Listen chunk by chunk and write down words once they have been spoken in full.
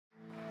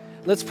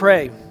Let's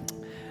pray.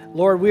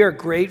 Lord, we are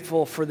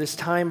grateful for this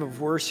time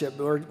of worship.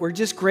 Lord, we're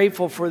just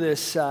grateful for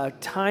this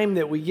time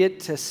that we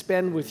get to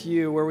spend with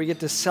you, where we get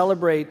to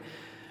celebrate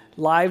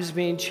lives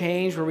being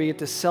changed, where we get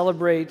to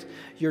celebrate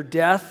your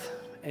death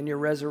and your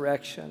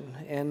resurrection.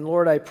 And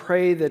Lord, I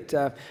pray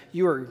that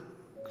you are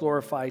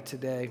glorified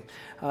today,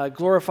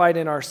 glorified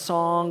in our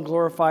song,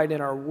 glorified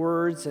in our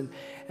words. And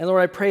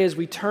Lord, I pray as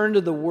we turn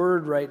to the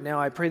word right now,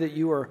 I pray that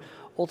you are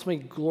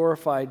ultimately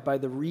glorified by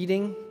the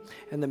reading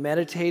and the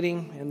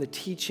meditating and the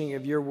teaching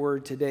of your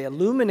word today.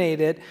 Illuminate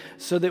it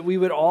so that we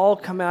would all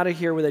come out of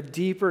here with a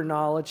deeper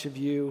knowledge of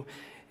you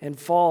and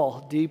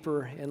fall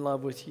deeper in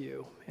love with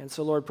you. And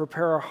so, Lord,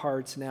 prepare our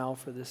hearts now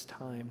for this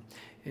time.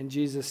 In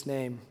Jesus'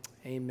 name,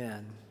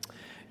 amen.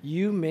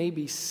 You may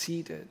be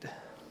seated.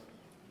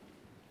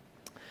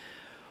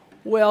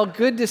 Well,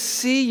 good to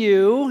see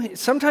you.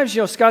 Sometimes,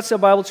 Scottsdale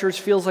Bible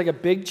Church feels like a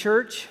big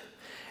church.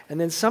 And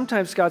then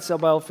sometimes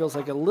Scottsdale Bible feels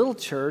like a little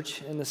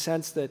church in the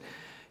sense that,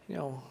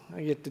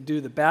 I get to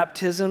do the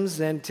baptisms.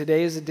 Then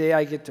today is the day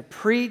I get to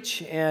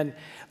preach. And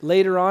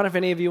later on, if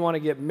any of you want to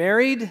get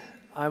married,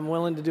 I'm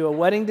willing to do a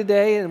wedding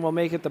today, and we'll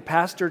make it the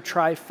pastor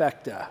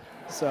trifecta.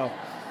 So,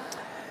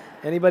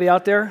 anybody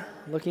out there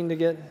looking to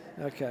get?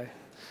 Okay.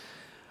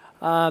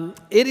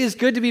 It is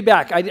good to be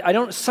back. I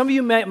don't. Some of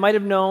you might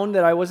have known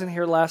that I wasn't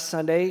here last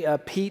Sunday.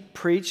 Pete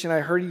preached, and I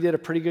heard he did a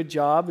pretty good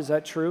job. Is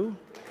that true?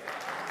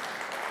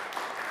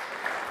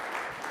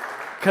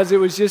 Because it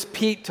was just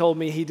Pete told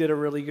me he did a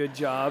really good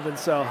job, and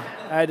so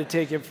I had to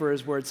take him for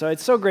his word. So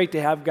it's so great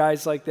to have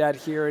guys like that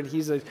here, and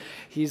he's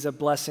a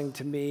blessing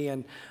to me,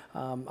 and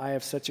I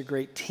have such a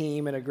great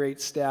team and a great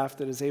staff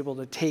that is able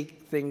to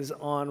take things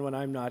on when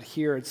I'm not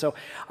here. And so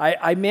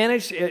I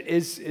managed,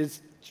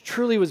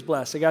 truly was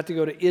blessed. I got to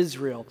go to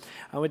Israel.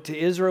 I went to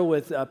Israel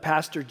with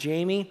Pastor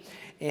Jamie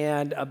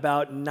and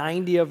about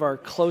 90 of our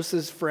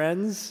closest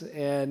friends,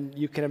 and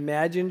you can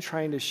imagine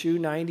trying to shoo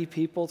 90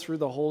 people through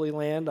the Holy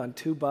Land on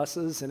 2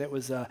 buses, and it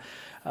was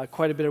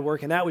quite a bit of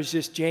work, and that was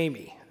just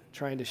Jamie,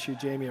 trying to shoot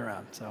Jamie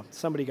around, so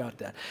somebody got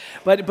that.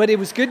 But it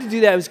was good to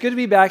do that. It was good to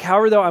be back.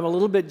 However, though, I'm a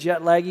little bit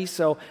jet laggy,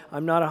 so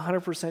I'm not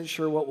 100%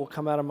 sure what will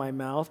come out of my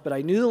mouth, but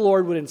I knew the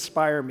Lord would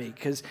inspire me,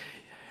 because,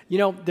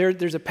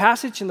 there's a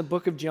passage in the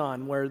book of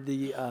John where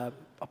the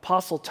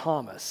Apostle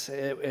Thomas,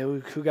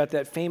 who got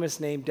that famous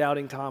name,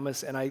 Doubting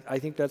Thomas, and I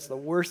think that's the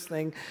worst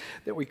thing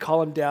that we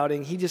call him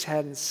doubting. He just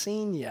hadn't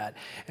seen yet.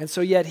 And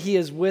so yet he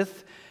is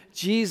with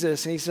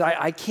Jesus, and he says,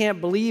 I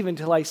can't believe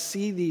until I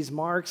see these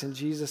marks. And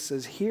Jesus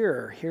says,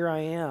 here I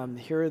am,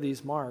 here are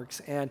these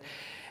marks. And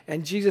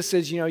Jesus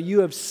says, you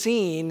have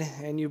seen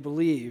and you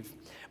believe,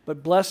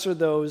 but blessed are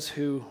those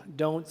who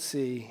don't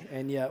see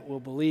and yet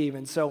will believe.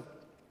 And so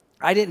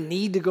I didn't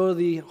need to go to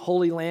the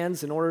Holy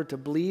Lands in order to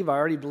believe. I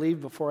already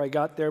believed before I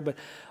got there, but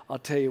I'll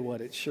tell you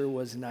what, it sure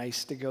was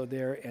nice to go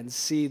there and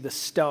see the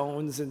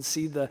stones and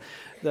see the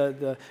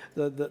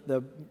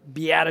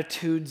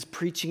Beatitudes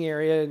preaching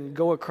area and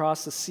go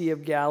across the Sea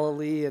of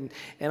Galilee, and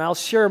I'll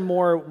share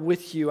more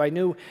with you. I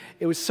knew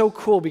it was so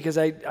cool because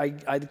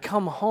I'd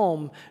come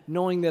home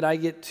knowing that I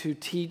get to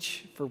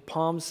teach for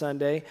Palm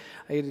Sunday.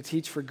 I get to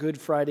teach for Good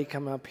Friday,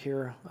 come up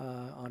here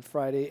on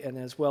Friday, and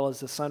as well as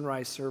the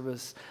sunrise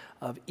service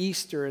of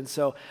Easter. And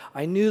so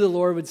I knew the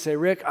Lord would say,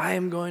 Rick, I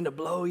am going to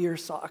blow your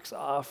socks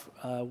off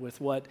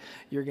with what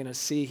you're going to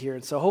see here.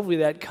 And so hopefully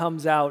that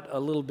comes out a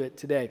little bit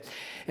today.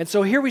 And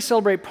so here we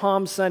celebrate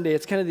Palm Sunday.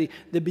 It's kind of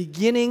the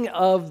beginning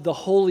of the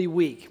Holy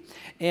Week.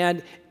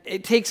 And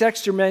it takes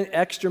extra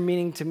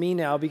meaning to me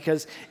now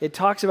because it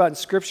talks about in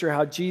Scripture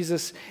how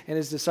Jesus and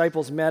his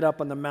disciples met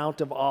up on the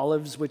Mount of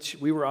Olives, which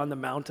we were on the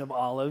Mount of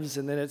Olives,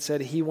 and then it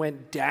said he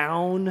went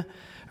down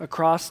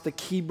across the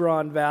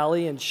Kidron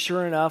Valley, and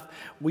sure enough,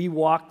 we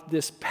walked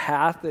this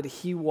path that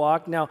he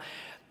walked. Now,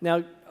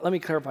 let me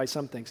clarify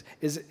some things.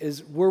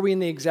 Were we in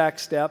the exact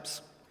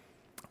steps?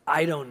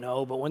 I don't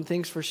know, but one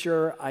thing's for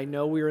sure, I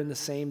know we were in the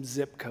same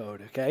zip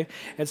code, okay?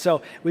 And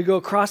so we go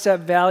across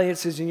that valley, it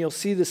says, and you'll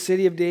see the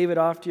city of David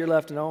off to your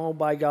left, and oh,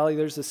 by golly,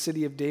 there's the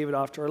city of David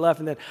off to our left,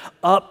 and then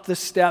up the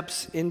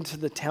steps into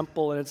the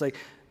temple, and it's like,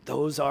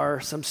 those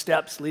are some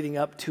steps leading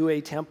up to a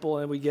temple,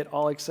 and we get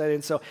all excited.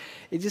 And so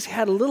it just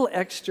had a little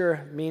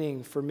extra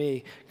meaning for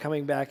me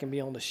coming back and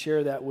being able to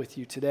share that with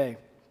you today.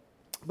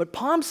 But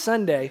Palm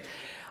Sunday,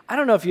 I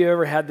don't know if you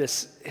ever had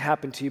this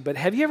happen to you, but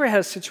have you ever had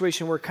a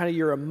situation where kind of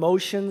your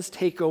emotions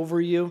take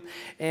over you,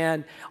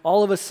 and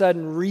all of a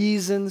sudden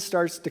reason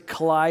starts to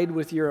collide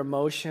with your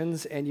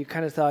emotions, and you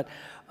kind of thought,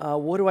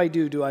 what do I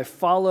do? Do I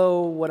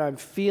follow what I'm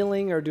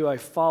feeling, or do I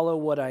follow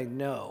what I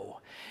know?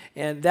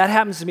 And that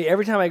happens to me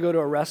every time I go to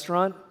a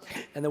restaurant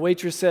and the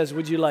waitress says,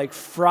 would you like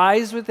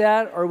fries with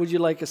that or would you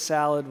like a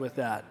salad with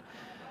that?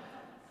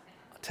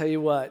 I'll tell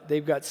you what,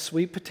 they've got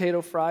sweet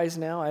potato fries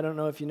now. I don't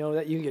know if you know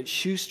that. You can get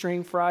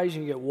shoestring fries,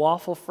 you can get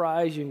waffle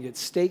fries, you can get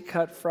steak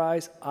cut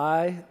fries.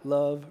 I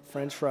love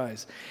French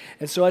fries.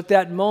 And so at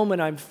that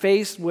moment, I'm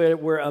faced with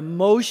where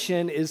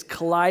emotion is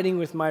colliding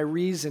with my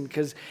reason,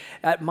 because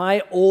at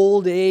my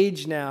old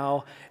age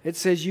now, it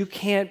says you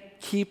can't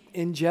keep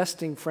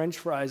ingesting French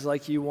fries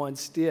like you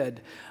once did.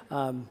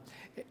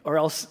 or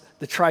else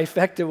the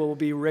trifecta will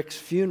be Rick's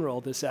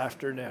funeral this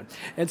afternoon.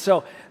 And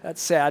so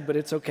that's sad, but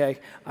it's okay.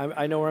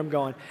 I know where I'm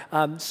going.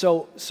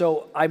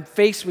 So I'm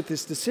faced with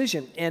this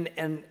decision.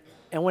 And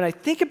when I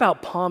think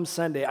about Palm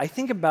Sunday, I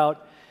think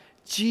about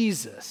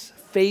Jesus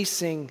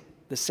facing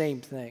the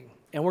same thing.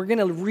 And we're going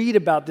to read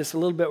about this a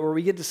little bit where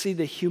we get to see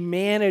the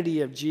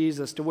humanity of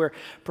Jesus, to where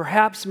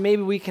perhaps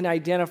maybe we can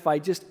identify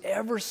just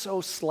ever so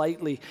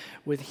slightly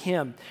with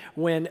him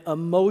when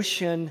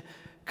emotion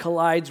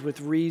collides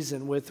with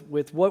reason,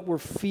 with what we're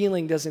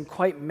feeling doesn't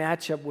quite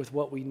match up with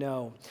what we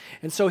know.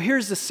 And so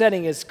here's the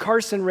setting. As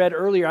Carson read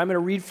earlier, I'm going to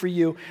read for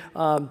you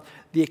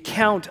the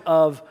account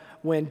of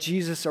when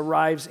Jesus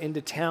arrives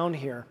into town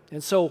here.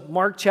 And so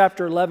Mark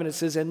chapter 11, it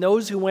says, "And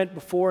those who went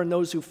before and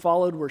those who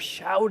followed were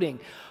shouting,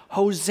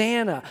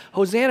 'Hosanna!'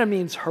 Hosanna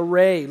means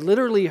hooray,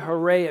 literally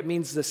hooray. It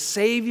means the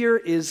Savior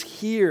is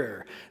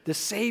here. The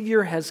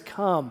Savior has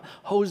come.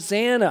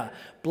 Hosanna!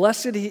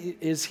 Blessed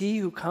is he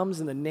who comes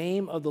in the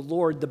name of the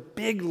Lord, the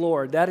big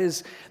Lord."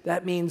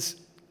 That means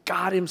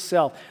God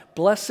himself.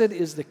 "Blessed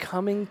is the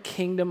coming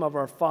kingdom of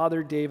our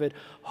father David.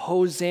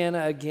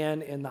 Hosanna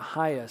again in the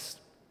highest."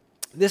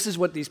 This is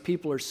what these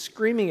people are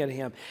screaming at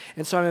him.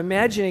 And so I'm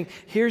imagining,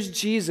 here's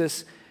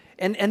Jesus,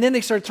 and then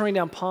they started throwing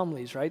down palm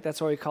leaves, right? That's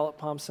why we call it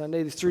Palm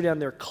Sunday. They threw down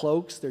their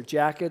cloaks, their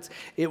jackets.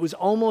 It was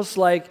almost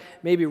like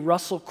maybe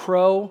Russell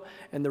Crowe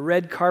and the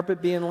red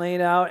carpet being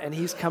laid out, and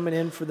he's coming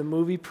in for the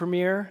movie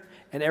premiere,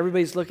 and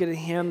everybody's looking at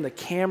him. The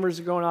cameras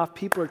are going off.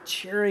 People are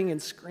cheering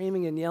and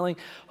screaming and yelling,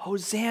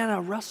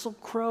 "Hosanna, Russell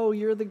Crowe,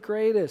 you're the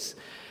greatest."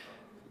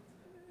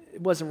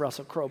 It wasn't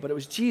Russell Crowe, but it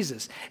was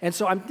Jesus. And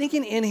so I'm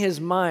thinking in his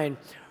mind,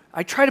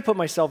 I try to put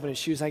myself in his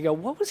shoes, and I go,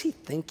 what was he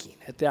thinking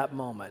at that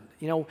moment?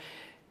 You know,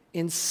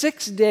 in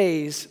 6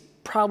 days,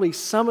 probably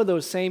some of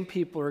those same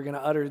people are going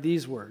to utter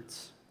these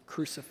words: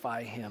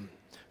 "Crucify him.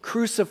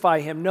 Crucify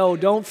him. No,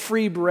 don't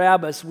free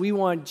Barabbas. We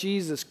want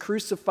Jesus.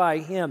 Crucify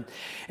him."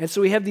 And so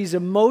we have these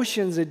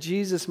emotions that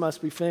Jesus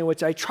must be feeling,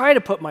 which I try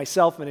to put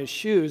myself in his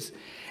shoes.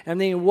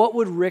 And then what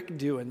would Rick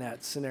do in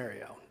that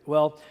scenario?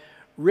 Well,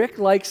 Rick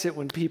likes it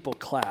when people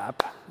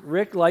clap.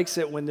 Rick likes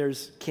it when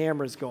there's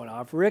cameras going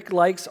off. Rick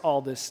likes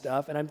all this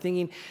stuff. And I'm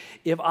thinking,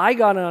 if I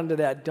got onto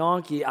that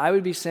donkey, I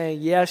would be saying,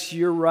 "Yes,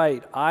 you're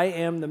right. I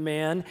am the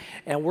man,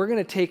 and we're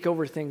going to take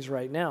over things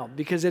right now."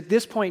 Because at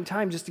this point in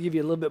time, just to give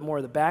you a little bit more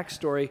of the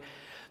backstory,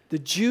 the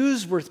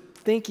Jews were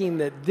thinking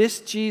that this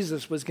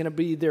Jesus was going to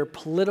be their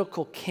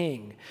political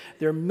king,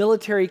 their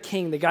military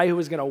king, the guy who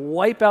was going to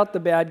wipe out the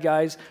bad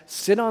guys,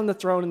 sit on the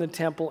throne in the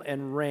temple,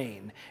 and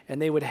reign.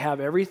 And they would have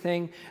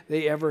everything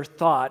they ever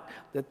thought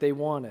that they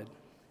wanted.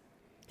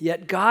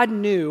 Yet God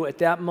knew at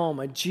that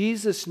moment,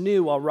 Jesus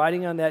knew while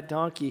riding on that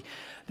donkey,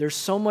 there's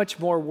so much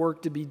more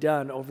work to be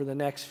done over the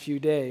next few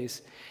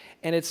days.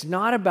 And it's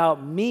not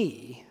about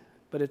me,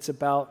 but it's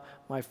about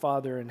my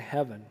Father in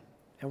heaven.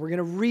 And we're going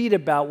to read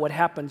about what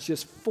happens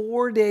just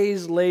 4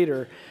 days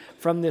later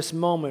from this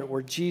moment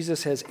where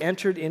Jesus has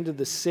entered into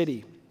the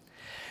city.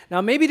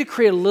 Now, maybe to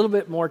create a little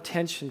bit more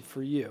tension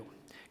for you,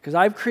 because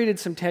I've created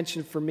some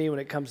tension for me when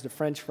it comes to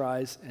French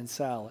fries and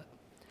salad.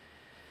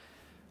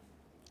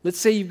 Let's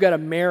say you've got a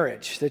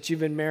marriage that you've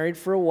been married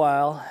for a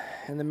while,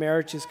 and the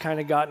marriage has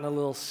kind of gotten a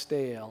little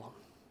stale.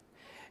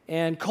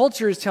 And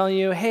culture is telling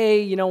you,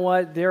 hey, you know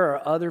what? There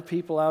are other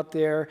people out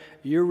there.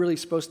 You're really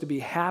supposed to be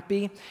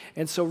happy.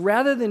 And so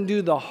rather than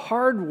do the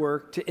hard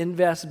work to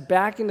invest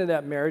back into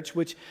that marriage,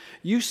 which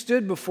you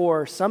stood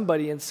before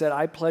somebody and said,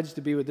 "I pledge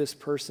to be with this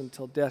person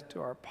till death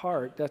do our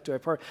part, death do our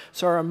part."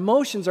 So our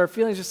emotions, our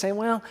feelings are saying,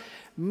 well,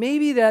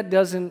 maybe that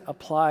doesn't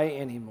apply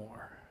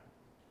anymore.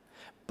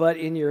 But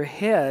in your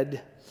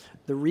head,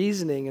 the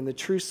reasoning and the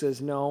truth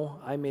says, no,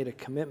 I made a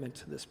commitment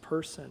to this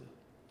person.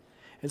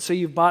 And so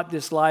you've bought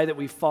this lie that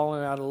we've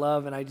fallen out of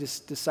love, and I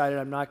just decided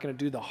I'm not going to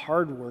do the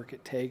hard work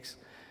it takes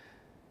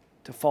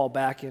to fall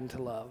back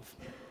into love.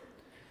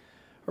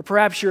 Or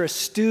perhaps you're a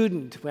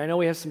student. I know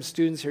we have some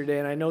students here today,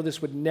 and I know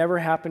this would never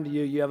happen to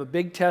you. You have a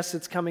big test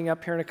that's coming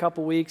up here in a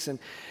couple weeks, and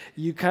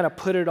you kind of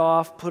put it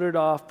off,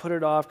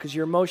 because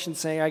your emotion's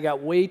saying, I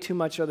got way too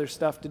much other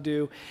stuff to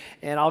do,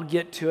 and I'll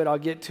get to it.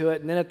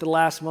 And then at the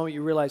last moment,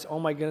 you realize, oh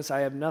my goodness, I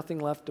have nothing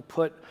left to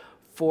put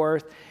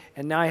forth.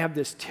 And now I have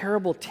this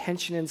terrible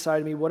tension inside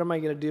of me. What am I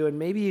going to do? And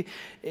maybe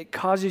it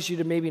causes you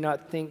to maybe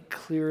not think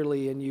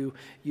clearly, and you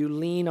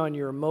lean on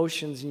your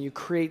emotions, and you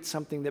create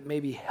something that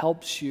maybe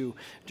helps you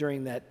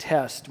during that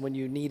test when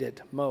you need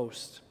it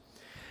most.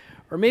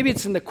 Or maybe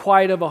it's in the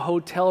quiet of a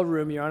hotel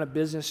room. You're on a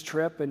business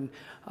trip, and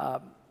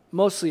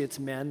mostly it's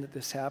men that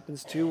this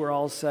happens to, where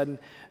all of a sudden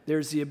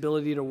there's the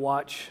ability to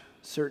watch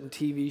certain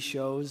TV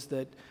shows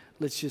that,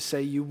 let's just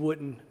say, you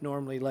wouldn't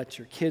normally let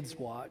your kids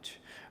watch.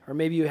 Or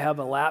maybe you have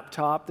a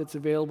laptop that's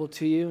available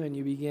to you, and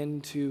you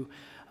begin to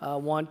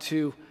want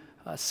to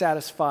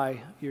satisfy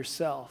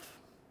yourself,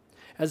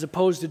 as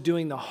opposed to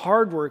doing the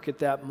hard work at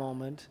that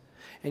moment.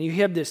 And you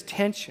have this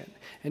tension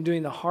and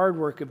doing the hard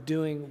work of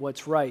doing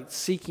what's right,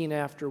 seeking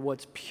after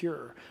what's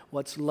pure,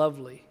 what's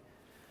lovely.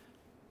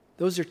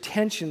 Those are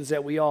tensions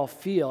that we all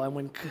feel. And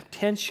when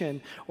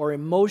tension or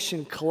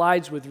emotion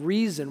collides with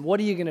reason, what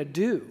are you going to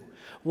do?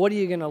 What are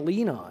you going to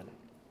lean on?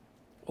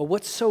 Well,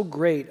 what's so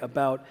great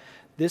about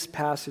this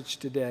passage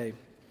today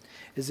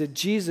is that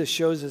Jesus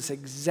shows us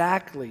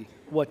exactly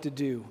what to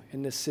do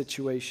in this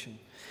situation.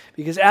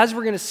 Because as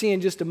we're going to see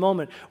in just a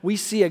moment, we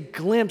see a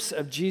glimpse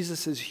of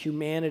Jesus'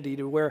 humanity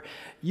to where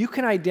you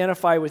can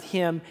identify with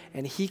him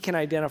and he can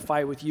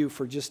identify with you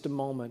for just a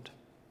moment.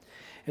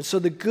 And so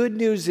the good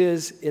news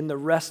is in the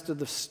rest of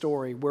the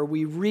story, where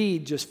we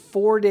read just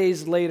 4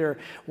 days later,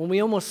 when we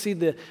almost see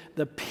the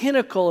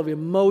pinnacle of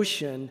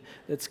emotion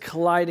that's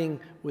colliding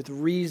with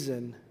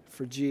reason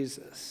for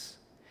Jesus.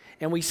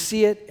 And we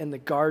see it in the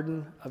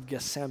Garden of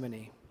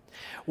Gethsemane.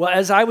 Well,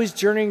 as I was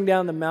journeying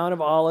down the Mount of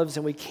Olives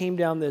and we came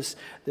down this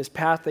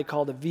path they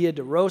call the Via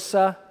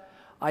Dolorosa,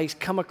 I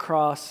come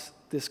across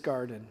this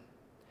garden.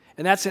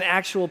 And that's an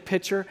actual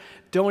picture.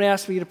 Don't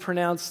ask me to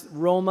pronounce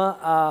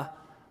Roma.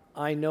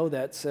 I know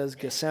that says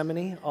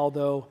Gethsemane,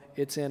 although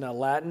it's in a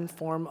Latin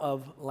form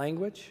of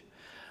language.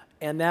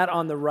 And that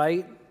on the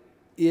right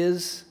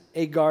is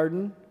a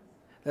garden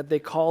that they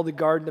call the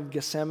Garden of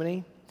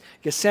Gethsemane.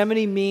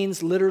 Gethsemane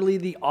means literally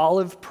the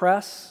olive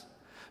press.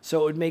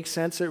 So it would make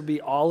sense there would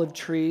be olive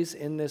trees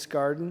in this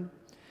garden.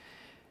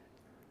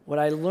 What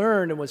I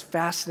learned and was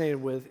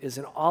fascinated with is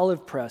an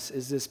olive press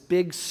is this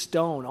big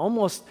stone,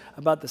 almost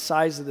about the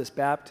size of this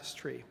Baptist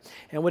tree.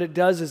 And what it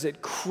does is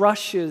it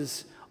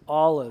crushes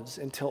olives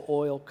until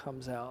oil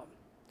comes out.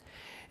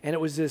 And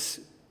it was this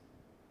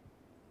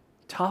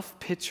tough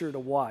picture to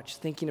watch,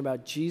 thinking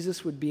about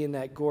Jesus would be in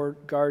that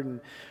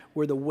garden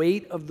where the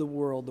weight of the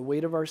world, the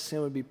weight of our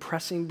sin would be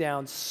pressing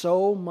down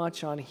so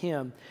much on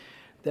him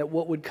that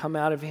what would come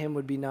out of him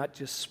would be not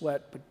just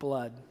sweat, but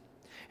blood.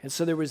 And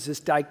so there was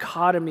this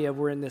dichotomy of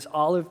we're in this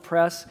olive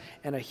press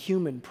and a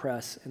human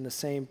press in the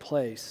same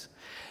place.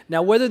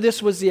 Now, whether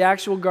this was the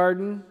actual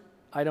garden,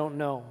 I don't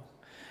know.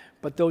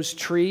 But those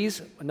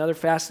trees, another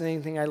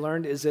fascinating thing I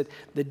learned is that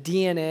the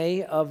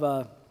DNA of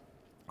a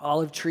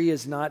olive tree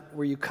is not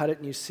where you cut it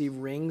and you see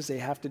rings. They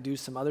have to do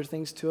some other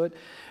things to it.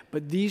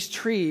 But these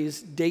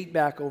trees date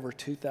back over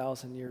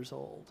 2,000 years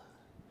old.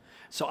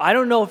 So I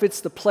don't know if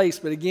it's the place,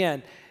 but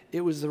again,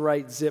 it was the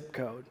right zip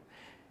code.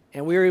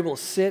 And we were able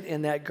to sit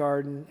in that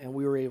garden and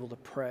we were able to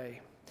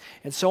pray.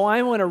 And so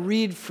I want to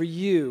read for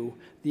you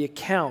the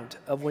account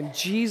of when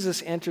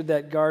Jesus entered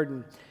that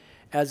garden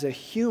as a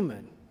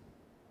human,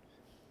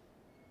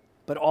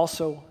 but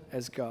also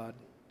as God.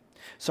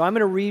 So I'm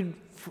going to read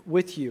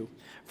with you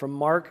from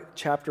Mark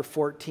chapter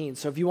 14.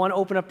 So if you want to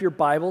open up your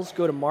Bibles,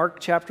 go to Mark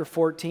chapter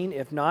 14.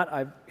 If not,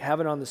 I have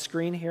it on the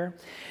screen here.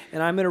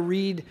 And I'm going to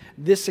read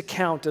this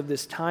account of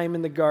this time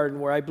in the garden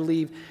where I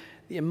believe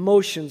the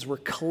emotions were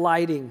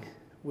colliding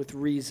with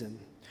reason,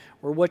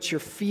 or what you're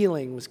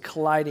feeling was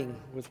colliding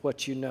with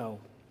what you know.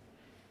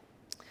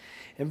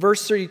 In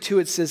verse 32,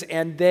 it says,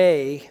 "And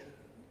they,"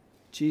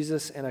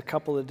 Jesus and a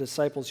couple of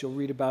disciples you'll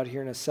read about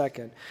here in a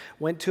second,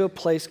 "went to a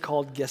place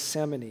called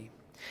Gethsemane.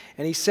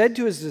 And he said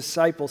to his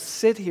disciples,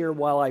 'Sit here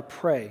while I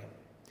pray.'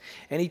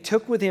 And he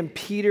took with him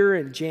Peter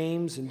and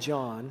James and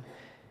John,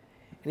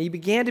 and he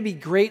began to be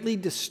greatly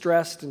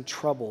distressed and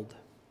troubled.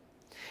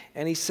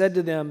 And he said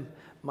to them,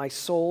 'My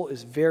soul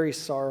is very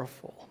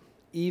sorrowful,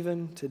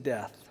 even to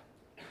death.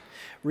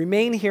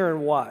 Remain here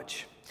and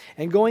watch.'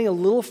 And going a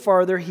little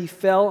farther, he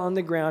fell on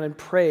the ground and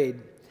prayed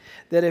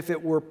that if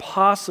it were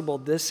possible,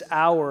 this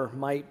hour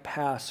might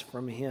pass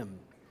from him.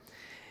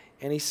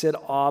 And he said,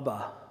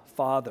 'Abba,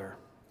 Father,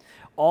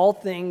 all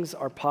things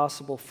are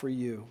possible for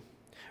you.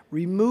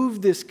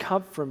 Remove this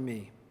cup from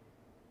me.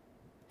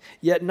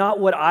 Yet not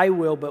what I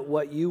will, but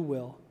what you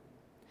will.'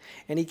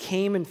 And he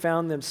came and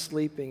found them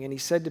sleeping. And he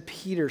said to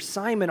Peter,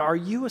 'Simon, are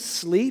you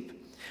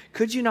asleep?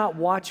 Could you not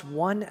watch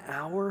 1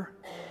 hour?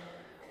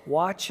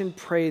 Watch and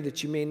pray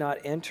that you may not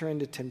enter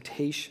into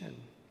temptation.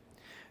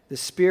 The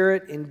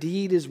spirit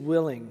indeed is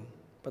willing,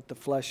 but the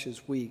flesh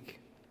is weak.'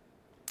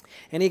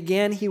 And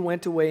again he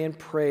went away and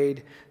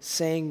prayed,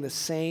 saying the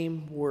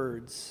same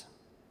words."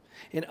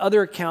 In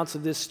other accounts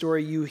of this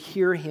story, you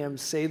hear him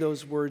say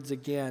those words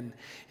again.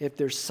 "If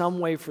there's some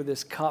way for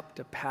this cup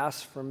to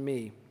pass from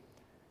me."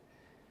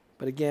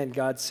 But again,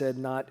 God said,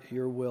 "Not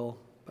your will,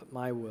 but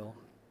my will."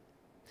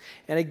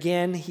 And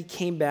again he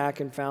came back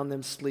and found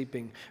them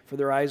sleeping, for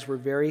their eyes were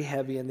very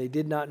heavy, and they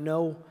did not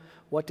know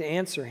what to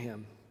answer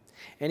him.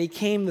 And he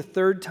came the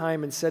third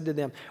time and said to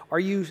them, "Are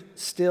you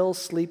still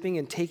sleeping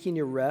and taking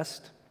your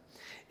rest?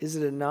 Is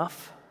it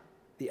enough?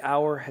 The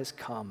hour has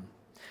come.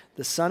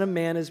 The Son of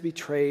Man is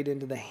betrayed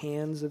into the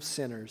hands of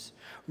sinners.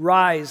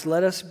 Rise,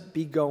 let us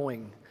be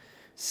going.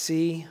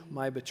 See,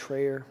 my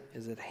betrayer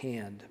is at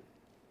hand."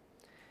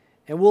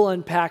 And we'll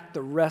unpack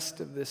the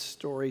rest of this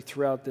story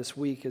throughout this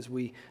week as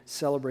we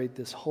celebrate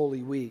this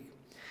Holy Week.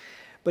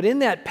 But in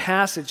that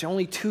passage,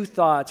 only two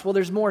thoughts. Well,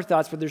 there's more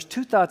thoughts, but there's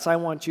two thoughts I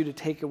want you to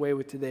take away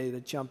with today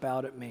that jump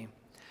out at me.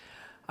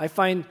 I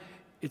find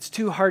it's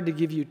too hard to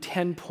give you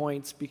 10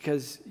 points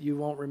because you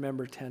won't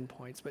remember 10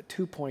 points, but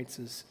 2 points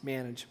is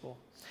manageable.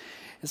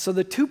 And so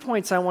the 2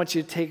 points I want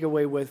you to take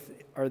away with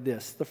are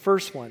this. The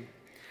first one,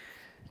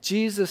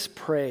 Jesus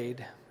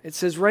prayed It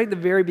says right at the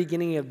very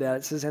beginning of that,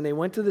 it says, and they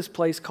went to this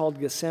place called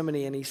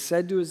Gethsemane, and he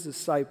said to his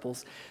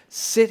disciples,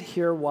 sit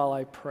here while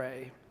I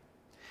pray.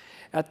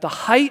 At the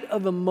height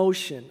of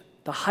emotion,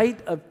 the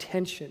height of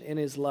tension in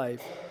his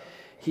life,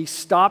 he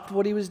stopped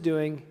what he was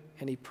doing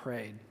and he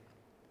prayed.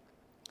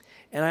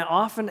 And I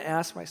often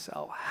ask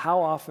myself,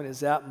 how often is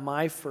that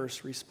my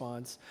first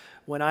response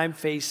when I'm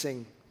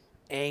facing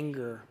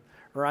anger,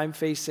 or I'm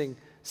facing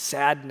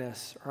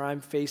sadness, or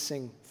I'm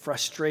facing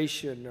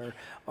frustration,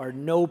 or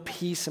no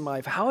peace in my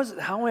life?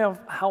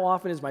 How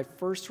often is my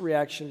first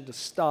reaction to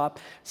stop,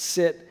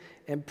 sit,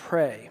 and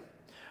pray?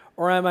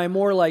 Or am I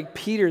more like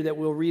Peter that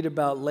we'll read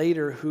about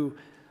later, who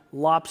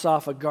lops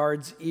off a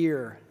guard's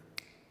ear,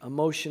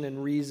 emotion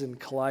and reason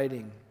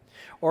colliding?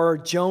 Or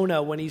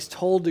Jonah, when he's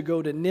told to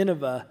go to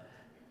Nineveh,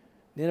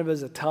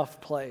 Nineveh's a tough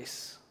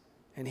place,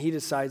 and he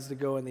decides to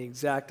go in the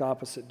exact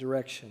opposite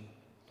direction.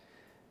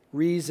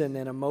 Reason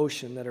and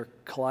emotion that are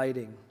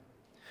colliding.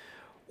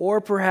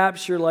 Or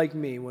perhaps you're like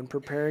me when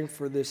preparing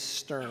for this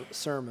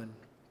sermon.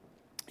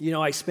 You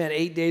know, I spent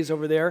 8 days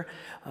over there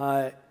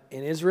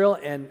in Israel,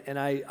 and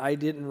I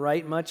didn't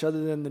write much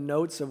other than the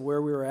notes of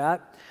where we were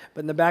at.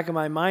 But in the back of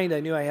my mind,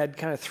 I knew I had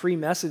kind of 3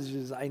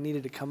 messages I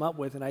needed to come up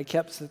with, and I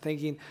kept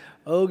thinking,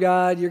 oh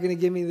God, you're going to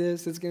give me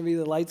this, it's going to be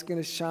the light's going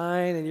to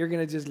shine, and you're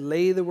going to just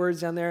lay the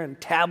words down there, and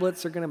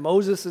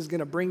Moses is going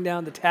to bring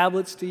down the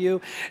tablets to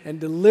you and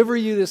deliver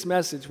you this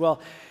message.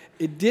 Well,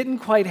 it didn't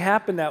quite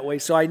happen that way,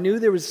 so I knew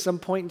there was some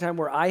point in time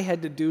where I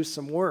had to do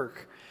some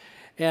work.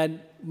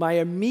 And my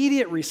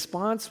immediate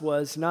response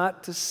was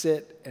not to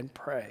sit and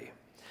pray.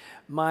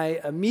 My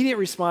immediate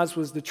response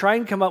was to try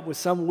and come up with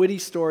some witty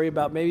story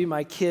about maybe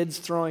my kids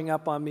throwing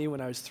up on me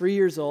when I was 3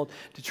 years old,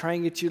 to try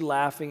and get you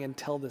laughing and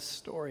tell this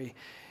story.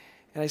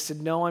 And I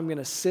said, no, I'm going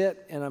to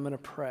sit and I'm going to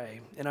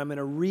pray. And I'm going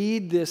to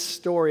read this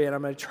story, and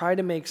I'm going to try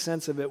to make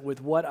sense of it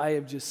with what I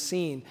have just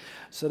seen,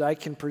 so that I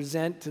can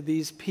present to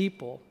these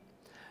people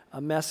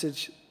a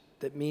message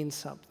that means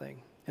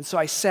something. And so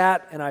I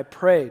sat and I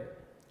prayed.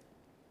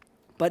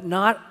 But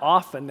not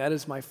often that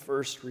is my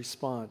first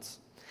response.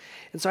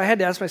 And so I had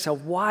to ask myself,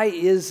 why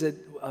is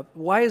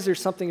there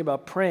something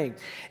about praying?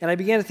 And I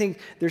began to think,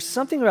 there's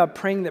something about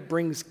praying that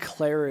brings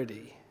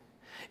clarity.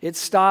 It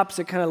stops,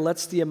 it kind of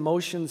lets the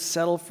emotions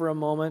settle for a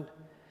moment.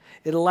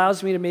 It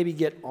allows me to maybe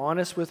get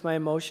honest with my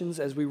emotions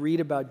as we read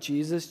about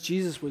Jesus.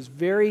 Jesus was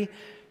very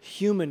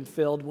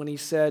human-filled when he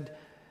said,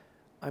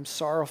 I'm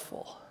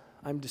sorrowful,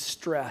 I'm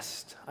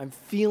distressed, I'm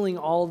feeling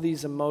all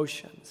these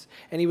emotions.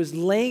 And he was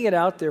laying it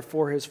out there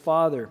for his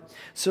Father.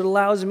 So it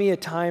allows me a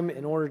time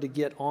in order to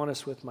get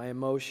honest with my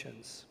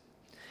emotions.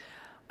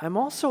 I'm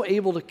also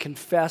able to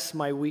confess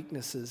my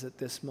weaknesses at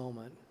this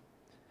moment.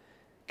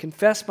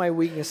 Confess my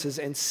weaknesses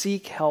and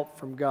seek help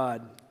from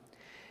God.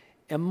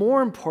 And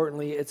more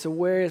importantly, it's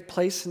a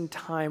place and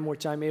time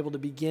which I'm able to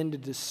begin to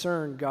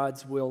discern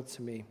God's will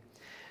to me,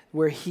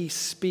 where he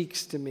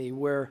speaks to me,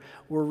 where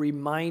we're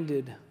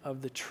reminded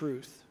of the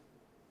truth.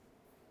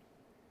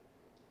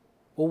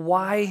 Well,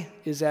 why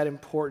is that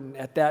important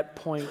at that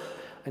point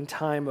in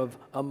time of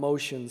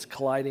emotions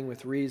colliding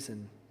with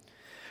reason?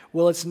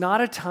 Well, it's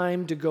not a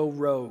time to go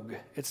rogue.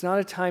 It's not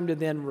a time to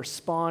then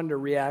respond or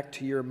react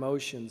to your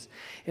emotions.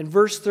 In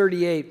verse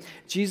 38,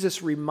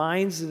 Jesus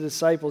reminds the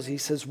disciples, he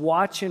says,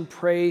 watch and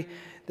pray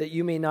that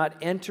you may not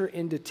enter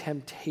into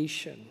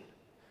temptation.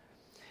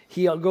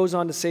 He goes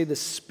on to say the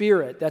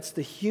spirit, that's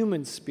the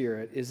human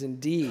spirit, is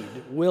indeed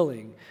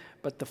willing,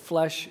 but the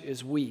flesh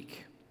is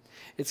weak.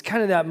 It's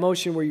kind of that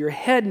motion where your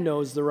head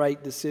knows the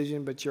right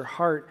decision, but your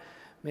heart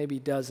maybe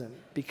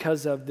doesn't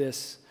because of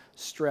this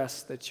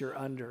stress that you're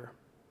under.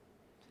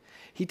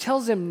 He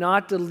tells them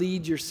not to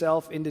lead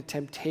yourself into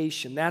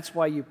temptation. That's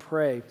why you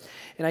pray.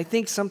 And I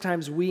think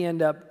sometimes we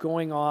end up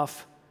going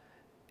off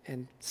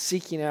and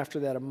seeking after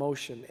that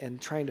emotion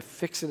and trying to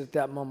fix it at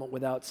that moment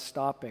without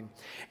stopping.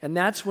 And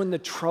that's when the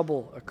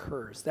trouble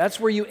occurs. That's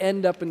where you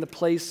end up in the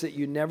place that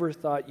you never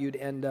thought you'd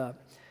end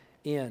up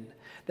in.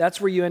 That's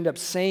where you end up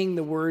saying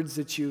the words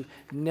that you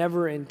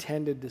never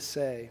intended to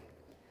say.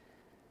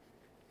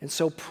 And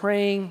so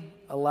praying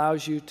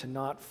allows you to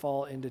not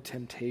fall into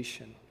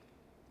temptation.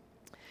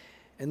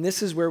 And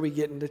this is where we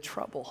get into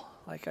trouble.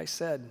 Like I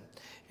said,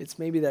 it's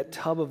maybe that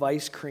tub of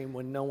ice cream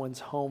when no one's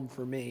home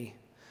for me.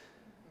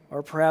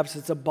 Or perhaps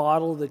it's a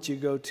bottle that you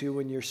go to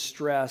when you're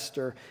stressed,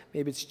 or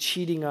maybe it's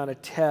cheating on a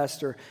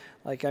test, or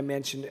like I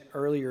mentioned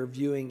earlier,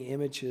 viewing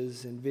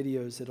images and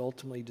videos that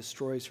ultimately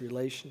destroys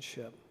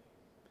relationship.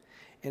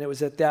 And it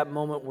was at that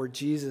moment where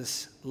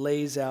Jesus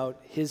lays out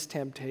his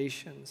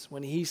temptations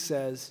when he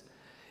says,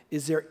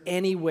 is there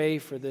any way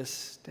for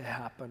this to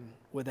happen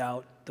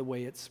without the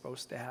way it's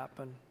supposed to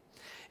happen?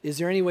 Is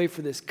there any way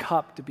for this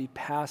cup to be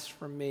passed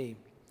from me?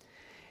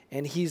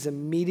 And he's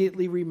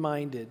immediately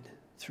reminded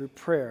through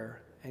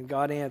prayer, and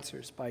God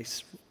answers by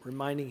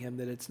reminding him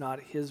that it's not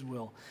his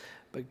will,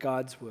 but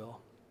God's will.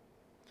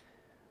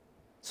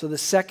 So the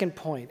second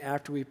point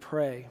after we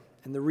pray,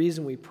 and the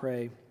reason we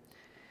pray,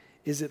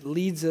 is it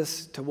leads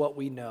us to what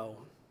we know.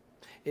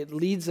 It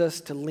leads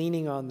us to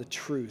leaning on the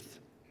truth.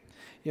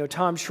 You know,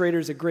 Tom Schrader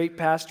is a great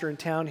pastor in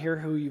town here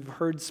who you've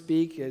heard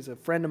speak, is a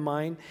friend of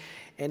mine,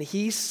 and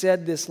he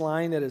said this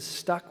line that has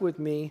stuck with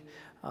me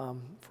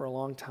for a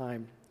long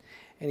time.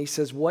 And he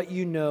says, "What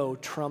you know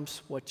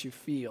trumps what you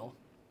feel."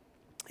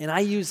 And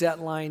I use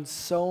that line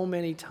so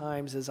many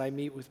times as I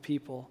meet with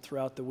people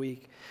throughout the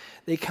week.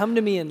 They come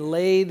to me and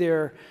lay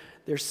their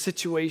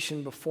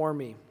situation before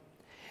me.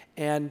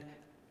 And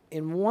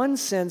in one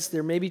sense,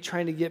 they're maybe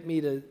trying to get me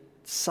to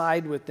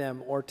side with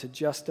them or to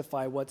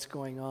justify what's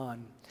going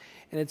on.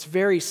 And it's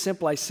very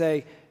simple. I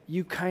say,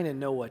 "You kind of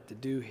know what to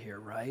do here,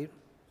 right?"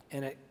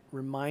 And it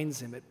reminds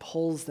them, it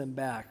pulls them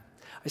back.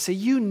 I say,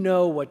 "You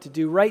know what to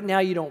do. Right now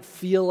you don't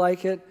feel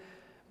like it,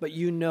 but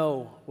you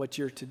know what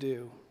you're to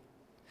do."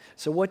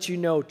 So what you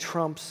know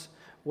trumps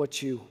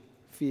what you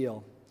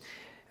feel.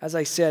 As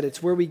I said,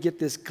 it's where we get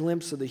this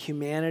glimpse of the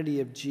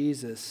humanity of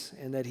Jesus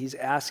and that he's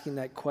asking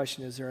that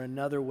question, is there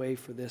another way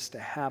for this to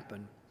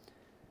happen?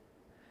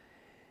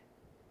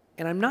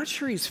 And I'm not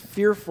sure he's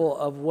fearful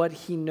of what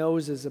he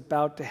knows is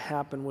about to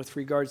happen with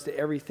regards to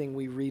everything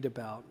we read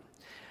about.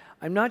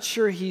 I'm not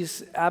sure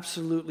he's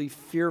absolutely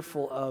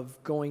fearful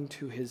of going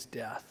to his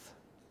death.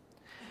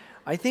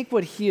 I think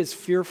what he is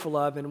fearful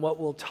of, and what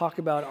we'll talk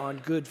about on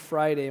Good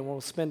Friday, and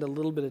we'll spend a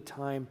little bit of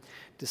time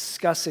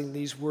discussing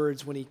these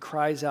words when he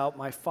cries out,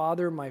 my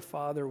Father,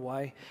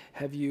 why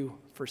have you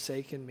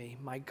forsaken me?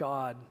 My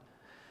God."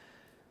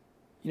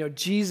 You know,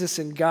 Jesus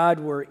and God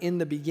were in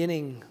the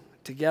beginning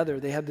together.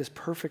 They had this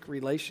perfect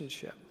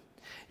relationship.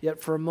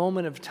 Yet for a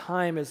moment of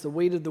time, as the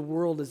weight of the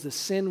world, as the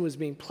sin was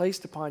being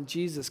placed upon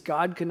Jesus,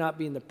 God could not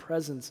be in the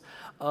presence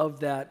of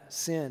that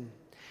sin.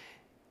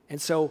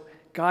 And so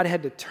God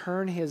had to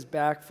turn his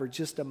back for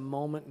just a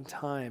moment in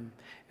time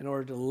in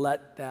order to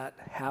let that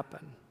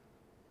happen.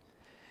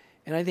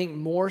 And I think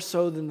more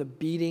so than the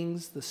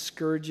beatings, the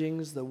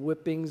scourgings, the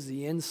whippings,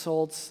 the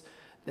insults,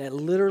 that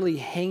literally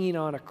hanging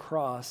on a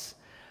cross,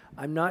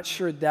 I'm not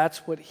sure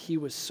that's what he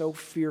was so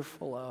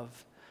fearful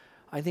of.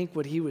 I think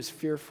what he was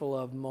fearful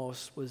of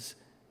most was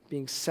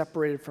being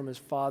separated from his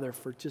Father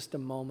for just a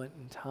moment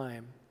in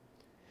time.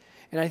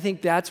 And I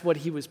think that's what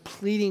he was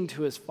pleading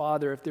to his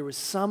Father. If there was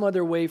some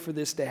other way for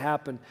this to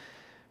happen,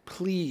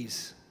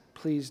 please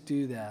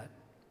do that.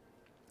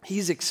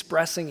 He's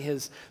expressing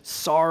his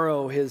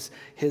sorrow, his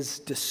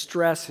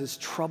distress, his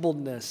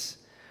troubledness,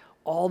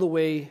 all the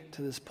way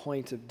to this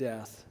point of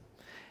death,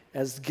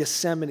 as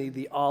Gethsemane,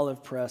 the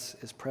olive press,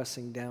 is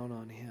pressing down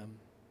on him.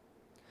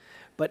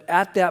 But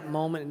at that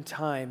moment in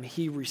time,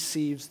 he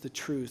receives the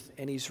truth,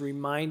 and he's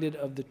reminded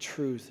of the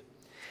truth.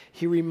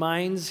 He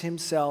reminds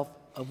himself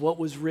of what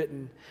was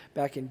written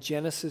back in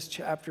Genesis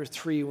chapter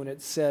 3 when it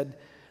said,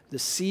 the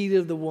seed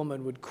of the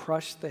woman would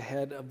crush the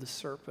head of the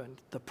serpent,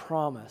 the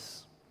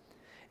promise.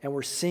 And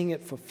we're seeing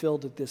it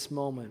fulfilled at this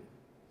moment.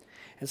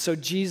 And so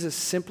Jesus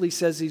simply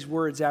says these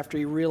words after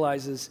he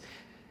realizes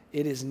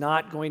it is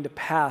not going to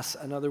pass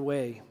another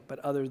way, but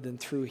other than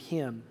through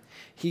him.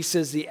 He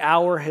says the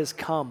hour has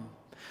come.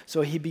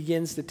 So he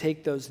begins to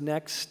take those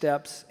next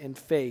steps in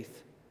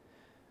faith,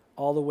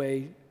 all the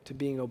way to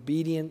being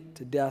obedient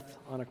to death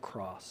on a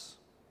cross.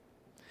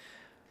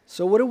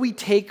 So what do we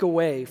take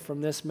away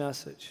from this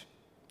message?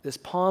 This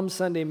Palm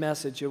Sunday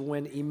message of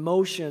when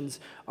emotions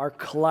are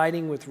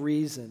colliding with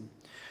reason,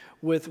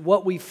 with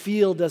what we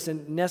feel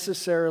doesn't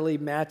necessarily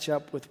match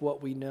up with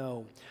what we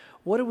know.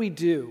 What do we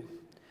do?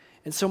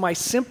 And so my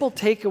simple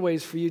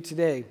takeaways for you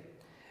today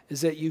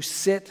is that you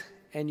sit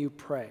and you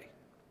pray.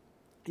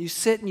 You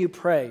sit and you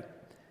pray.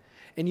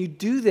 And you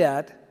do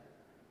that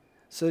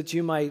so that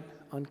you might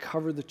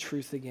uncover the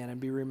truth again and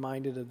be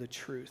reminded of the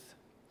truth.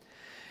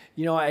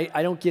 You know,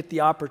 I don't get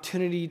the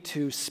opportunity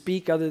to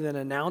speak other than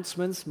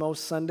announcements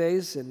most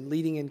Sundays and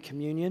leading in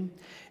communion.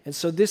 And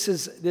so this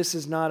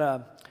is not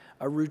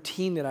a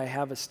routine that I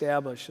have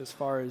established as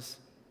far as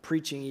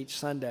preaching each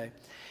Sunday.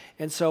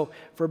 And so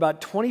for about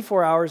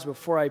 24 hours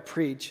before I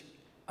preach,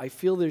 I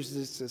feel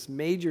there's this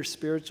major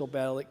spiritual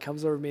battle that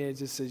comes over me and it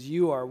just says,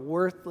 you are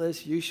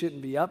worthless, you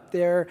shouldn't be up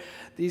there,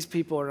 these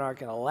people are not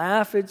going to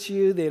laugh at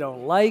you, they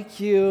don't like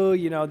you,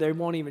 they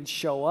won't even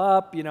show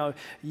up,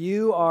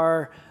 you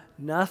are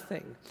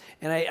nothing.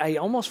 And I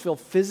almost feel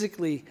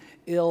physically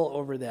ill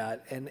over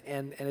that, and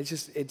it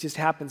just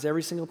happens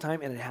every single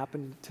time, and it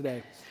happened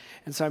today.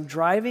 And so I'm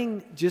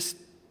driving just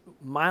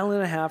a mile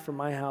and a half from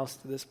my house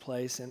to this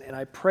place, and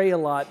I pray a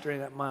lot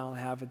during that mile and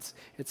a half.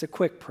 It's a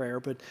quick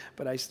prayer, but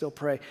I still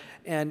pray.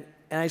 And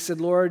I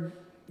said, Lord,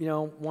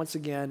 once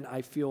again,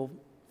 I feel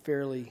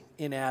fairly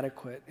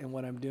inadequate in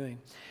what I'm doing.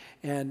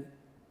 And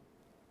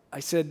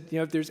I said,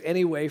 if there's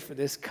any way for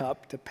this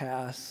cup to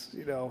pass,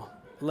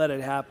 let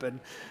it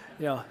happen.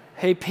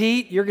 Hey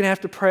Pete, you're gonna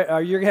have to pray.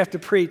 You're gonna have to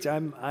preach.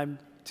 I'm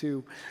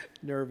too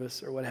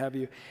nervous or what have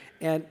you.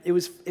 And it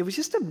was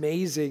just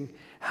amazing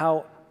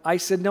how I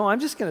said, no, I'm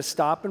just going to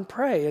stop and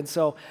pray. And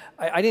so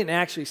I didn't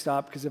actually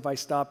stop, because if I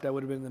stopped, I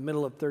would have been in the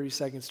middle of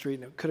 32nd Street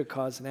and it could have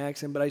caused an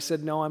accident. But I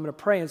said, no, I'm going to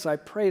pray. And so I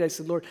prayed. I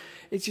said, Lord,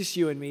 it's just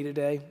you and me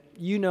today.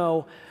 You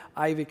know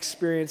I've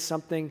experienced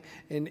something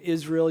in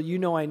Israel. You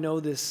know I know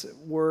this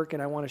work,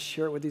 and I want to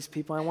share it with these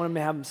people. I want them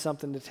to have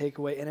something to take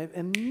away. And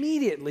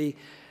immediately,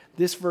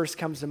 this verse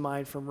comes to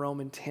mind from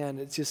Romans 10.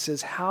 It just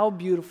says, how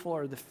beautiful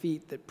are the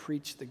feet that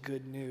preach the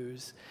good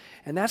news.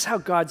 And that's how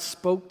God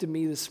spoke to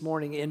me this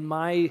morning in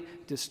my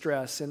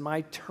distress, in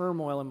my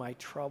turmoil, in my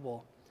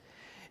trouble.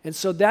 And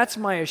so that's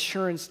my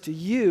assurance to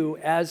you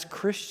as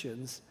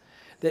Christians,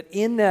 that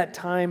in that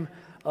time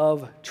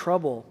of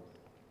trouble,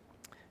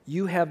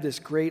 you have this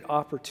great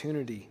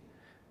opportunity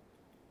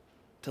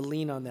to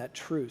lean on that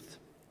truth.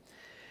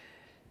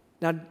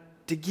 Now,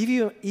 to give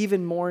you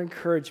even more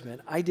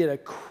encouragement, I did a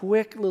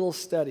quick little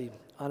study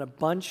on a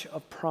bunch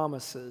of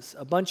promises,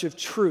 a bunch of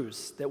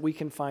truths that we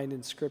can find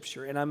in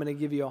Scripture. And I'm going to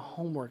give you a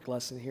homework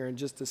lesson here in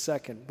just a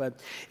second. But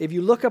if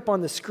you look up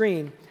on the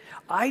screen,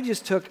 I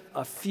just took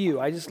a few.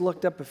 I just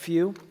looked up a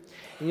few.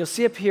 And you'll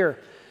see up here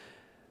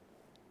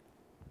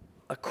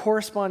a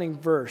corresponding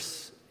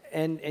verse.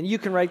 And you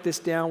can write this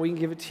down. We can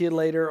give it to you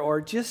later.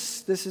 Or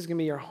just, this is going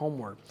to be your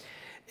homework.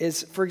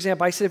 Is, for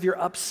example, I said if you're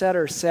upset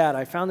or sad,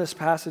 I found this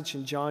passage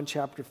in John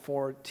chapter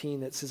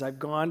 14 that says, I've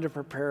gone to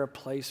prepare a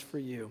place for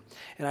you,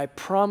 and I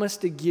promise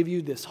to give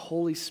you this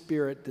Holy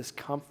Spirit, this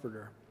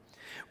comforter.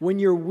 When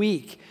you're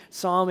weak,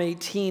 Psalm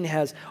 18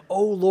 has,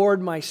 O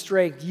Lord, my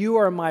strength, you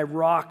are my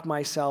rock,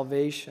 my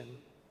salvation.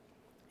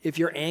 If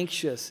you're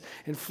anxious,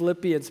 in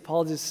Philippians,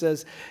 Paul just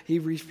says, he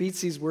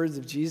repeats these words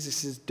of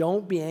Jesus, he says,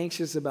 don't be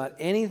anxious about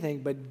anything,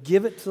 but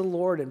give it to the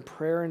Lord in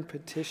prayer and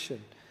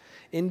petition.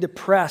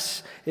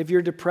 If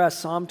you're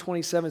depressed, Psalm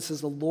 27 says,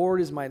 the Lord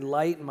is my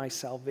light and my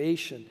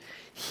salvation.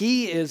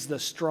 He is the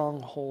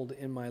stronghold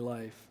in my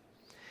life.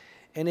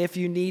 And if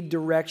you need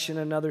direction,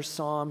 another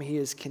psalm, he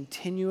is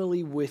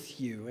continually with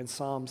you in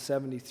Psalm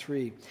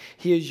 73.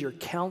 He is your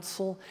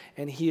counsel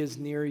and he is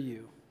near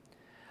you.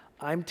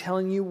 I'm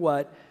telling you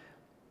what,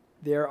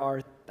 there are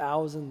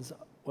thousands,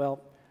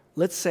 well,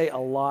 let's say a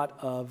lot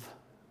of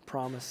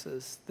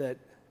promises that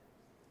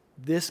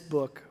this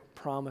book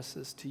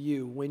promises to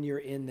you when you're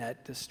in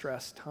that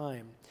distressed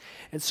time.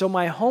 And so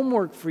my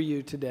homework for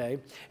you today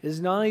is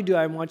not only do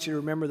I want you to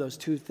remember those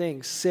two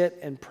things, sit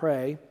and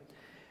pray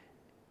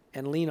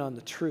and lean on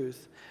the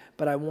truth,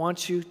 but I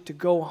want you to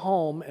go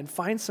home and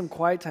find some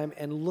quiet time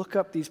and look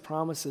up these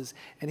promises.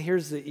 And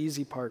here's the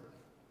easy part.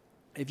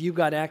 If you've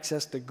got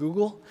access to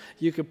Google,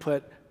 you could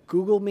put,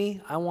 Google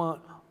me, I want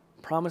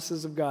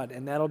promises of God,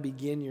 and that'll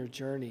begin your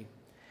journey.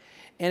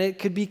 And it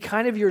could be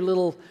kind of your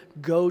little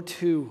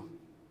go-to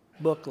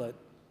booklet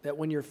that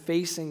when you're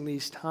facing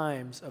these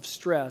times of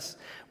stress,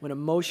 when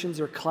emotions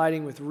are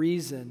colliding with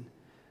reason,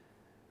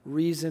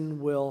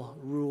 reason will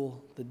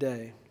rule the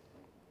day.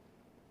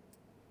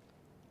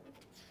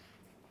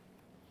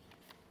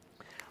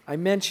 I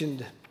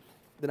mentioned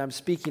that I'm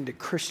speaking to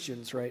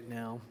Christians right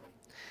now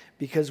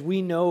because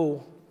we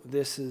know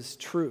this is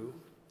true.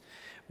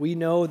 We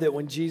know that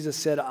when Jesus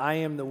said, I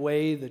am the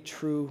way, the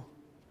truth,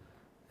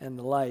 and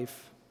the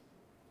life,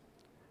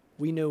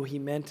 we know he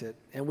meant it,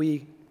 and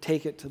we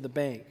take it to the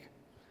bank.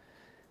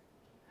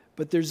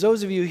 But there's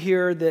those of you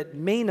here that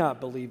may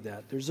not believe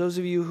that. There's those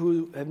of you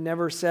who have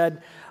never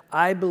said,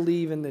 I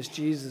believe in this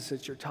Jesus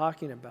that you're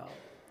talking about.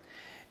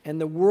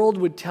 And the world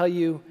would tell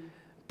you,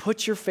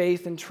 put your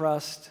faith and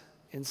trust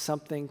in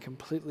something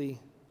completely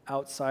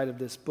outside of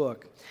this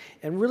book.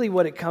 And really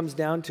what it comes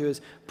down to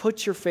is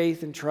put your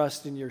faith and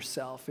trust in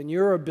yourself and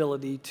your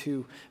ability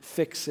to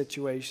fix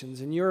situations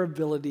and your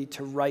ability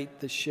to right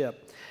the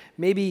ship.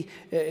 Maybe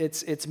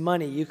it's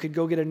money. You could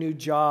go get a new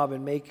job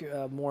and make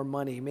more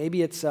money.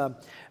 Maybe it's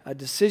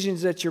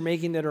decisions that you're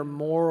making that are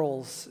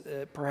morals,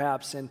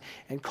 perhaps. And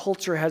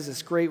culture has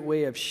this great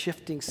way of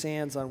shifting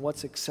sands on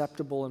what's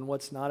acceptable and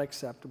what's not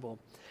acceptable.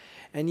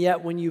 And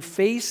yet when you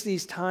face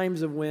these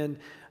times of when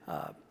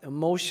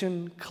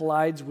emotion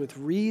collides with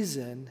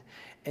reason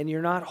and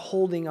you're not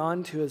holding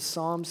on to, as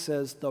Psalm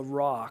says, the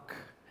rock,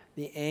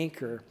 the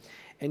anchor,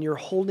 and you're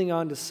holding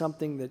on to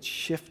something that's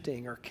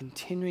shifting or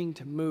continuing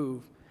to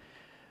move,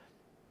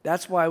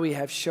 that's why we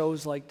have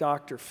shows like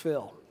Dr.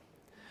 Phil,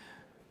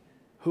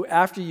 who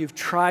after you've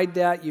tried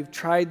that,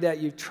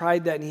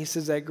 and he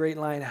says that great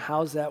line,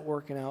 how's that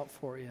working out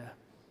for you?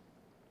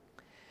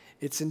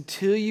 It's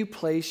until you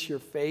place your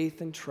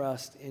faith and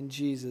trust in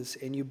Jesus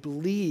and you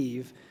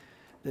believe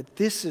that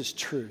this is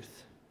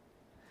truth.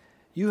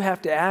 You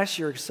have to ask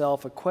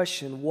yourself a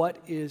question, what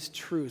is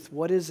truth?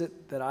 What is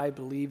it that I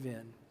believe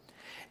in?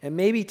 And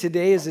maybe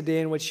today is a day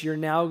in which you're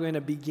now going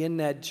to begin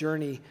that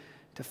journey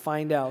to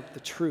find out the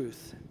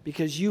truth,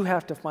 because you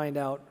have to find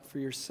out for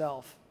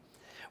yourself.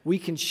 We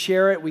can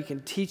share it, we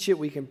can teach it,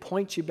 we can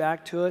point you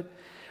back to it,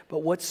 but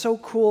what's so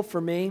cool for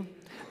me,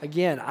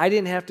 again, I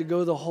didn't have to go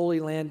to the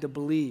Holy Land to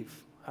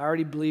believe. I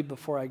already believed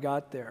before I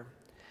got there.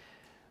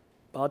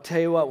 But I'll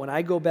tell you what, when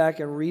I go back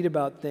and read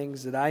about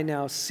things that I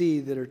now see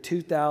that are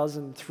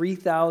 2,000,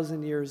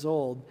 3,000 years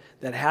old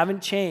that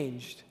haven't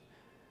changed,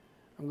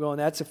 I'm going,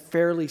 that's a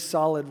fairly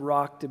solid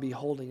rock to be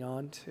holding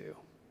on to.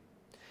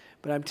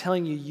 But I'm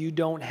telling you, you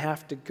don't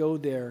have to go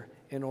there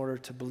in order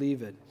to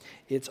believe it.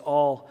 It's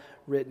all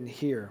written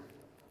here.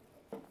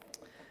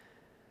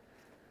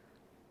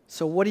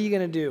 So what are you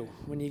going to do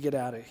when you get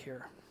out of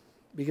here?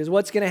 Because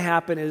what's going to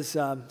happen is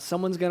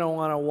someone's going to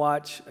want to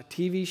watch a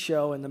TV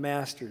show and the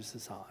Masters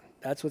is on.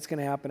 That's what's going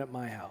to happen at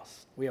my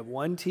house. We have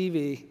one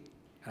TV.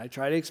 I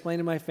try to explain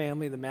to my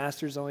family the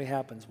Masters only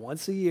happens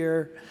once a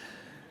year.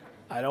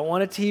 I don't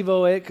want to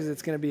TiVo it because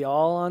it's going to be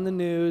all on the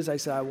news. I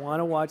said, I want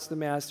to watch the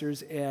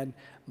Masters, and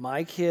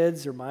my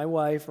kids or my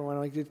wife or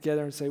want to get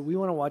together and say, we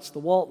want to watch the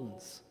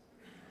Waltons.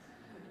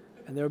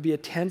 And there will be a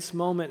tense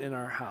moment in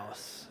our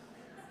house.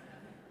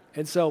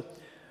 And so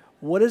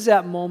what is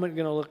that moment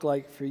going to look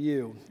like for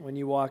you when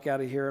you walk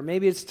out of here? Or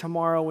maybe it's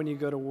tomorrow when you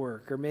go to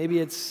work, or maybe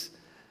it's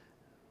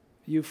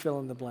you fill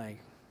in the blank.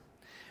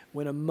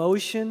 When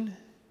emotion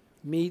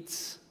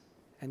meets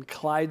and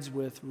collides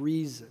with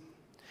reason,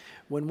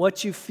 when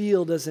what you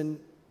feel doesn't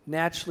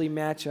naturally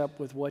match up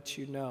with what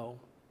you know,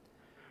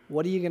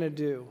 what are you going to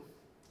do?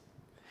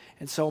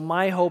 And so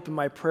my hope and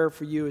my prayer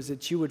for you is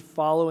that you would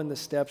follow in the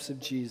steps of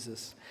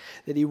Jesus,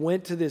 that he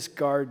went to this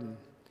garden,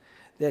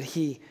 that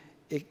he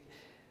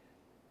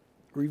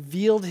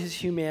revealed his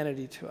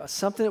humanity to us,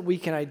 something that we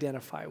can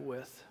identify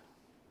with,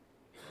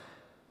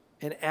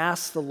 and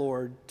ask the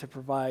Lord to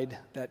provide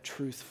that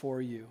truth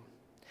for you.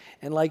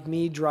 And like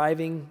me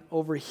driving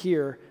over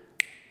here,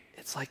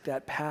 it's like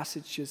that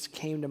passage just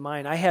came to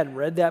mind. I hadn't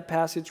read that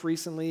passage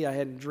recently. I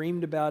hadn't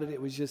dreamed about it. It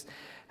was just,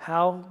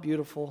 how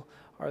beautiful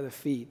are the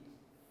feet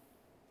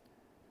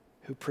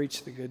who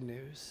preach the good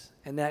news.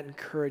 And that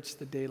encouraged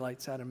the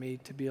daylights out of me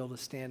to be able to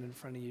stand in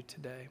front of you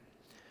today.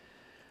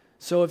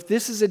 So if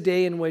this is a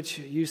day in which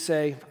you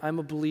say, I'm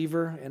a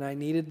believer and I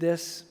needed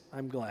this,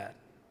 I'm glad.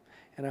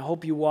 And I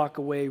hope you walk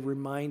away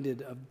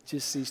reminded of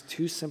just these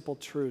two simple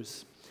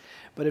truths.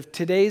 But if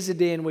today's a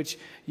day in which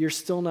you're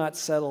still not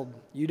settled,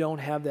 you don't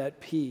have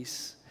that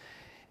peace,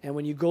 and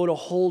when you go to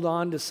hold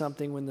on to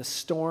something when the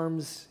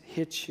storms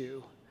hit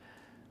you,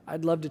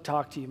 I'd love to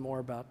talk to you more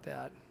about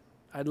that.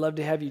 I'd love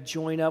to have you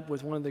join up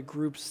with one of the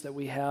groups that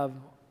we have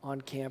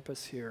on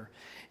campus here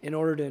in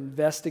order to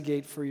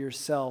investigate for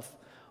yourself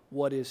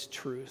what is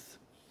truth.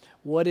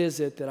 What is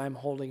it that I'm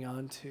holding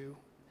on to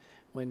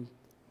when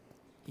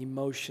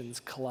emotions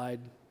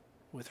collide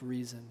with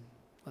reason?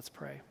 Let's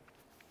pray.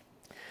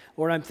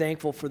 Lord, I'm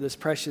thankful for this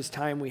precious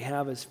time we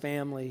have as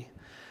family.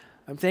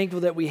 I'm thankful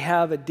that we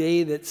have a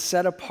day that's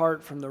set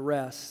apart from the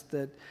rest,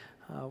 that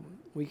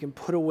we can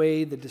put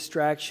away the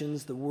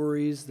distractions, the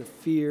worries, the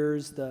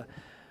fears,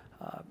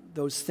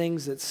 those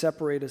things that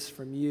separate us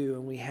from you,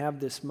 and we have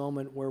this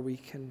moment where we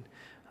can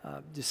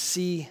just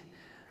see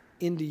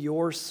into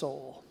your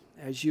soul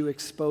as you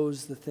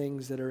expose the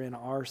things that are in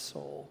our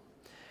soul.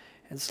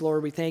 And so,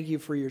 Lord, we thank you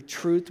for your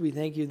truth. We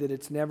thank you that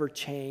it's never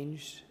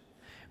changed.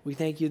 We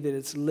thank you that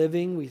it's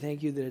living. We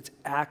thank you that it's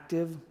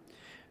active.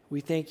 We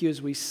thank you,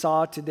 as we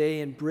saw today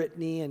in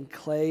Brittany and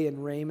Clay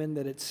and Raymond,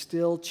 that it's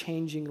still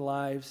changing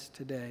lives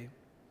today.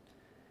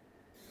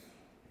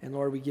 And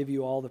Lord, we give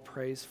you all the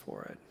praise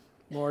for it.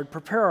 Lord,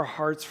 prepare our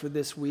hearts for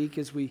this week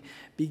as we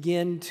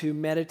begin to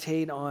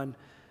meditate on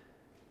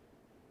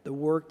the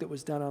work that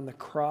was done on the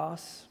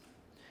cross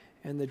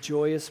and the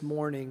joyous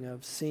morning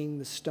of seeing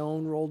the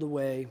stone rolled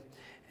away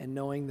and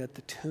knowing that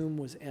the tomb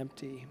was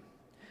empty.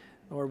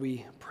 Lord,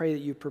 we pray that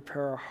you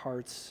prepare our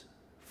hearts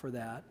for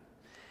that.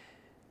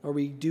 Lord,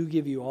 we do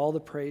give you all the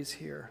praise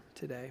here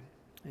today.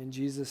 In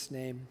Jesus'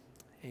 name,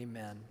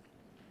 amen.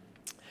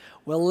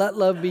 Well, let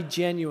love be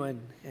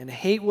genuine and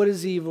hate what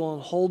is evil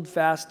and hold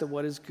fast to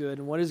what is good.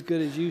 And what is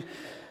good is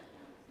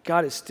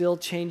God is still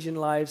changing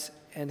lives.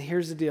 And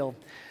here's the deal.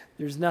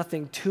 There's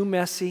nothing too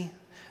messy.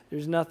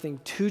 There's nothing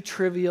too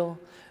trivial.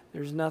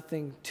 There's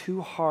nothing too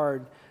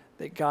hard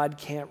that God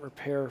can't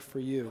repair for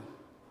you.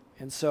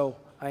 And so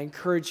I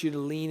encourage you to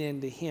lean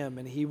into him,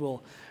 and he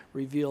will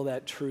reveal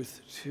that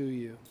truth to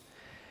you.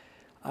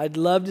 I'd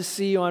love to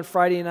see you on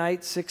Friday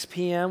night, 6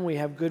 p.m. We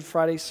have Good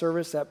Friday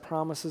service. That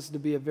promises to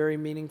be a very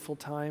meaningful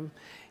time.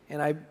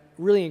 And I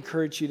really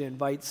encourage you to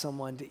invite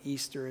someone to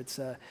Easter. It's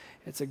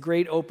a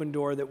great open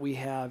door that we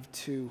have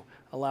to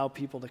allow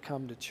people to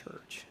come to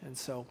church. And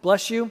so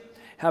bless you.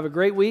 Have a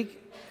great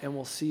week, and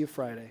we'll see you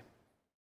Friday.